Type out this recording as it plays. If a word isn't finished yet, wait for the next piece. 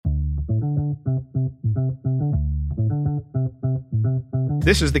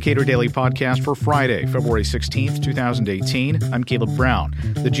This is the Cato Daily Podcast for Friday, February 16th, 2018. I'm Caleb Brown.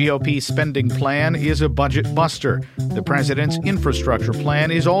 The GOP spending plan is a budget buster. The president's infrastructure plan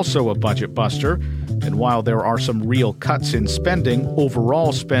is also a budget buster. And while there are some real cuts in spending,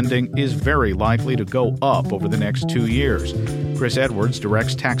 overall spending is very likely to go up over the next 2 years. Chris Edwards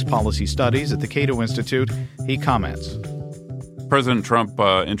directs tax policy studies at the Cato Institute. He comments. President Trump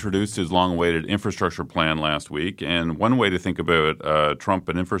introduced his long-awaited infrastructure plan last week, and one way to think about Trump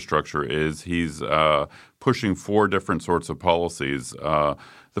and infrastructure is he's pushing 4 different sorts of policies.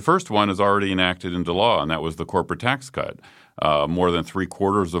 The first one is already enacted into law, and that was the corporate tax cut. More than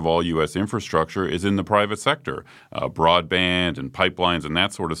 3/4 of all U.S. infrastructure is in the private sector. Broadband and pipelines and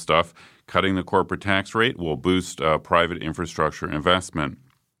that sort of stuff. Cutting the corporate tax rate will boost private infrastructure investment.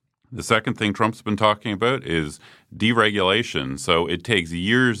 The second thing Trump's been talking about is deregulation. So it takes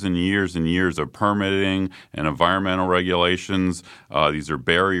years and years and years of permitting and environmental regulations. These are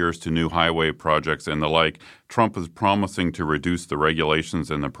barriers to new highway projects and the like. Trump is promising to reduce the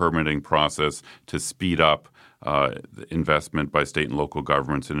regulations and the permitting process to speed up investment by state and local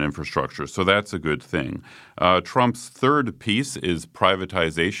governments in infrastructure. So that's a good thing. Trump's third piece is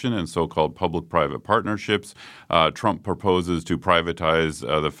privatization and so-called public-private partnerships. Trump proposes to privatize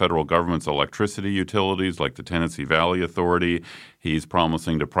the federal government's electricity utilities like the Tennessee Valley Authority. He's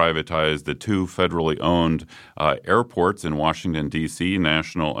promising to privatize the 2 federally owned airports in Washington, D.C.,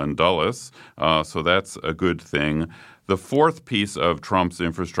 National and Dulles. So that's a good thing. The fourth piece of Trump's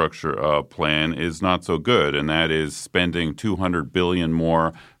infrastructure plan is not so good, and that is spending $200 billion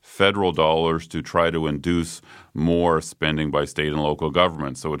more federal dollars to try to induce more spending by state and local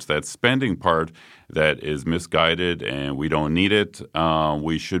governments. So it's that spending part that is misguided, and we don't need it.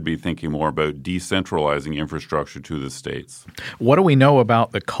 We should be thinking more about decentralizing infrastructure to the states. What do we know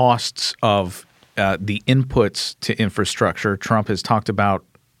about the costs of the inputs to infrastructure? Trump has talked about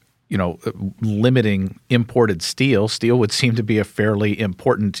limiting imported steel. Steel would seem to be a fairly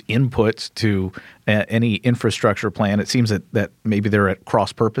important input to any infrastructure plan. It seems that maybe they're at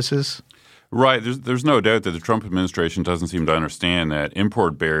cross purposes. Right. There's no doubt that the Trump administration doesn't seem to understand that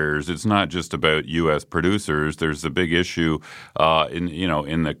import barriers, it's not just about U.S. producers. There's a big issue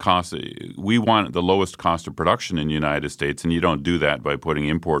in the cost. We want the lowest cost of production in the United States, and you don't do that by putting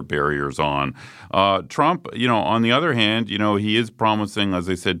import barriers on. Trump, on the other hand, he is promising, as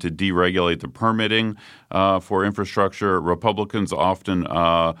I said, to deregulate the permitting for infrastructure. Republicans often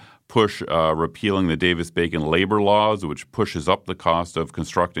push repealing the Davis-Bacon labor laws, which pushes up the cost of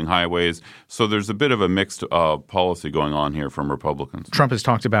constructing highways. So there's a bit of a mixed policy going on here from Republicans. Trump has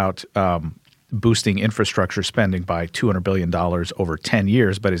talked about boosting infrastructure spending by $200 billion over 10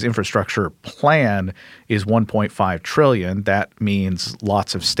 years, but his infrastructure plan is $1.5 trillion. That means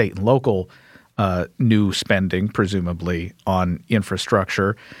lots of state and local new spending, presumably, on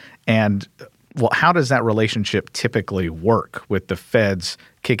infrastructure. And how does that relationship typically work with the feds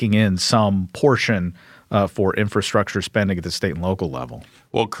kicking in some portion for infrastructure spending at the state and local level?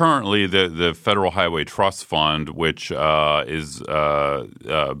 Well, currently the Federal Highway Trust Fund, which is about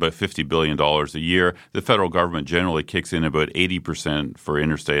 $50 billion a year, the federal government generally kicks in about 80% for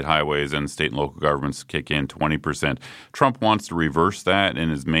interstate highways, and state and local governments kick in 20%. Trump wants to reverse that in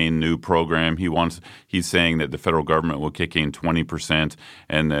his main new program. He's saying that the federal government will kick in 20%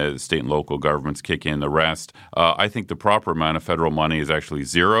 and the state and local governments kick in the rest. I think the proper amount of federal money is actually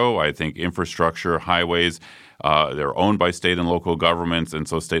zero. I think infrastructure, highways, they're owned by state and local governments, and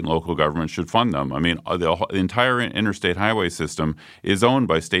so state and local governments should fund them. I mean, the entire interstate highway system is owned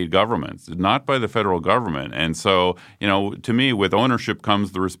by state governments, not by the federal government. And so, to me, with ownership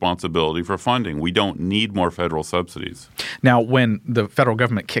comes the responsibility for funding. We don't need more federal subsidies. Now, when the federal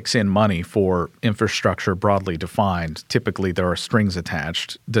government kicks in money for infrastructure broadly defined, typically there are strings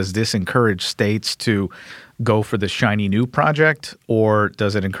attached. Does this encourage states to go for the shiny new project, or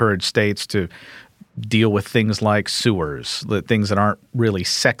does it encourage states to deal with things like sewers, the things that aren't really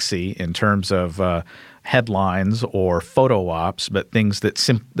sexy in terms of headlines or photo ops, but things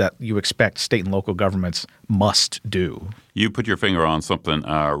that you expect state and local governments must do? You put your finger on something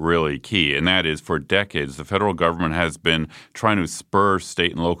really key, and that is for decades, the federal government has been trying to spur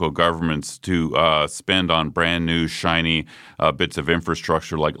state and local governments to spend on brand new, shiny bits of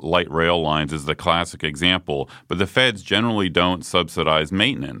infrastructure like light rail lines is the classic example. But the feds generally don't subsidize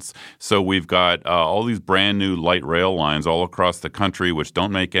maintenance. So we've got all these brand new light rail lines all across the country which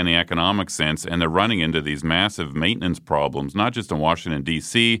don't make any economic sense, and they're running into these massive maintenance problems, not just in Washington,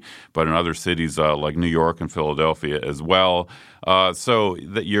 D.C., but in other cities like New York and Philadelphia as well. well.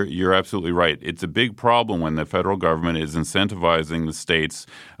 You're absolutely right. It's a big problem when the federal government is incentivizing the states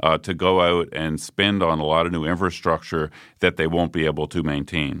to go out and spend on a lot of new infrastructure that they won't be able to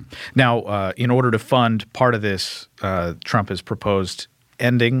maintain. Now, in order to fund part of this, Trump has proposed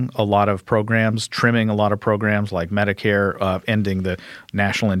ending a lot of programs, trimming a lot of programs like Medicare, ending the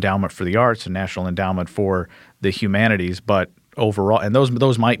National Endowment for the Arts and National Endowment for the Humanities, but overall, and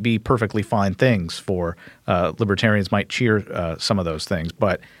those might be perfectly fine things for libertarians, might cheer some of those things,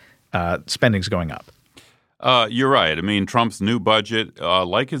 but spending's going up. You're right. I mean, Trump's new budget,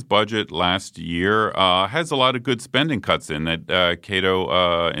 like his budget last year, has a lot of good spending cuts in that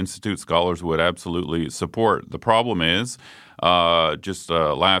Cato Institute scholars would absolutely support. The problem is, just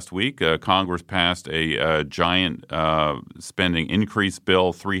last week, Congress passed a giant spending increase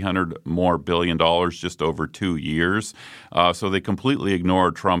bill, $300 billion just over 2 years. So they completely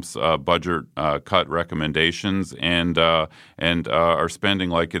ignored Trump's budget cut recommendations and are spending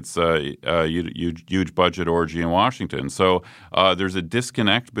like it's a huge budget orgy in Washington. So there's a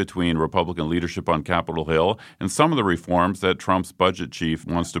disconnect between Republican leadership on Capitol Hill and some of the reforms that Trump's budget chief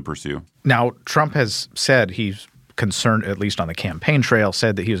wants to pursue. Now, Trump has said he's concerned, at least on the campaign trail,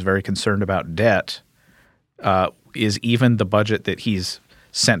 said that he was very concerned about debt. Is even the budget that he's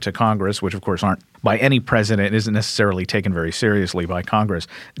sent to Congress, which of course aren't by any president, isn't necessarily taken very seriously by Congress,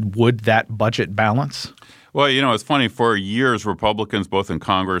 would that budget balance? Well, it's funny. For years, Republicans, both in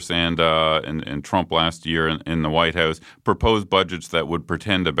Congress and Trump last year in the White House, proposed budgets that would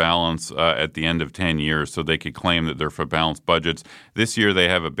pretend to balance at the end of 10 years so they could claim that they're for balanced budgets. This year, they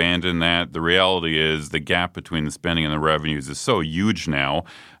have abandoned that. The reality is the gap between the spending and the revenues is so huge now.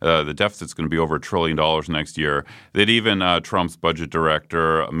 The deficit's going to be over $1 trillion next year that even Trump's budget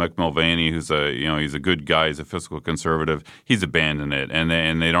director, Mick Mulvaney, who's he's a good guy, he's a fiscal conservative, he's abandoned it, and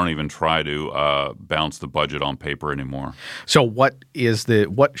they don't even try to balance the budget on paper anymore. So what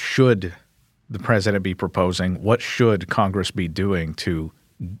should the president be proposing? What should Congress be doing to,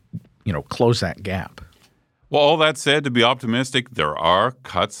 close that gap? Well, all that said, to be optimistic, there are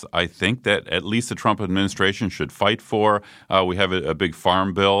cuts, I think, that at least the Trump administration should fight for. We have a big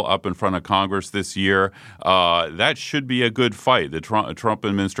farm bill up in front of Congress this year. That should be a good fight. The Trump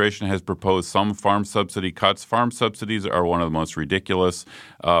administration has proposed some farm subsidy cuts. Farm subsidies are one of the most ridiculous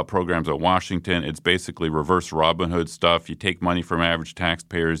programs at Washington. It's basically reverse Robin Hood stuff. You take money from average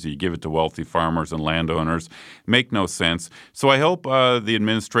taxpayers, you give it to wealthy farmers and landowners. Make no sense. So I hope the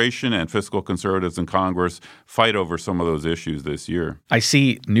administration and fiscal conservatives in Congress fight over some of those issues this year. I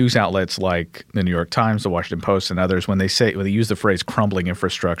see news outlets like the New York Times, the Washington Post, and others, when they use the phrase crumbling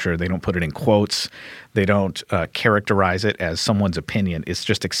infrastructure, they don't put it in quotes. They don't characterize it as someone's opinion. It's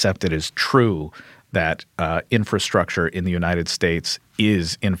just accepted as true that infrastructure in the United States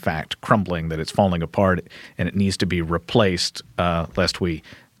is, in fact, crumbling, that it's falling apart, and it needs to be replaced lest we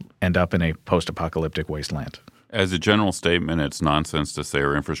end up in a post-apocalyptic wasteland. As a general statement, it's nonsense to say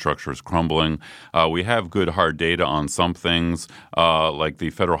our infrastructure is crumbling. We have good hard data on some things, like the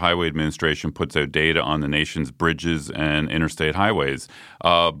Federal Highway Administration puts out data on the nation's bridges and interstate highways.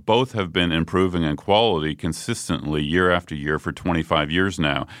 Both have been improving in quality consistently year after year for 25 years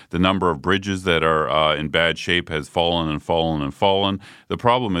now. The number of bridges that are in bad shape has fallen and fallen and fallen. The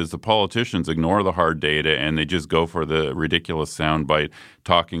problem is the politicians ignore the hard data and they just go for the ridiculous soundbite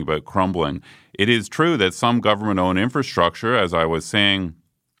talking about crumbling. It is true that some government-owned infrastructure, as I was saying,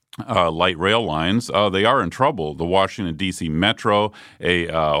 light rail lines, they are in trouble. The Washington, D.C. Metro, a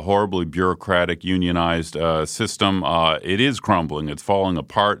horribly bureaucratic, unionized system, it is crumbling. It's falling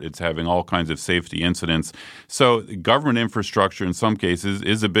apart. It's having all kinds of safety incidents. So government infrastructure in some cases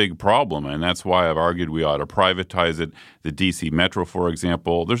is a big problem, and that's why I've argued we ought to privatize it. The D.C. Metro, for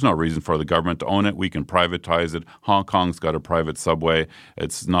example, there's no reason for the government to own it. We can privatize it. Hong Kong's got a private subway.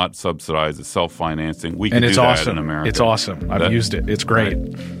 It's not subsidized. It's self-financing. We can do that in America. It's awesome. I've used it. It's great.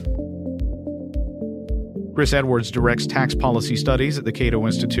 Right. Chris Edwards directs tax policy studies at the Cato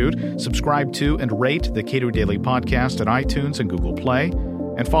Institute. Subscribe to and rate the Cato Daily Podcast at iTunes and Google Play,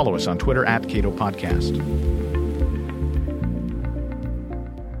 and follow us on Twitter at Cato Podcast.